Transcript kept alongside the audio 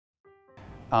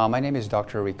My name is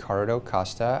Dr. Ricardo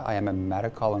Costa. I am a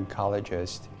medical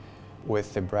oncologist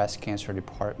with the breast cancer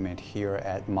department here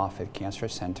at Moffitt Cancer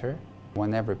Center.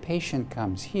 Whenever a patient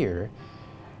comes here,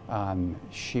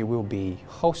 she will be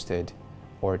hosted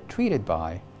or treated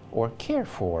by or cared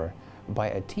for by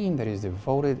a team that is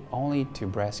devoted only to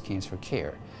breast cancer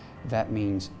care. That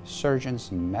means surgeons,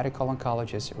 medical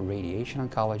oncologists, radiation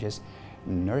oncologists,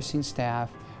 nursing staff.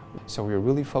 So we're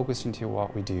really focused into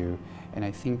what we do, and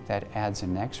I think that adds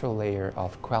an extra layer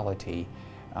of quality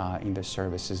in the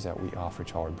services that we offer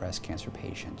to our breast cancer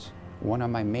patients. One of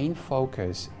my main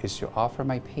focus is to offer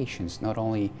my patients not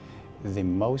only the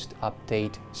most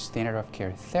up-to-date standard of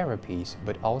care therapies,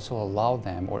 but also allow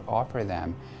them or offer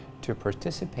them to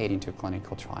participate into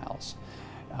clinical trials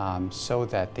so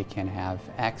that they can have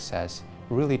access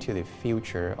really to the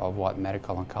future of what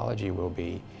medical oncology will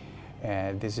be.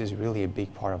 This is really a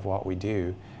big part of what we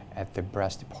do at the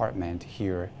breast department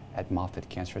here at Moffitt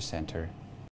Cancer Center.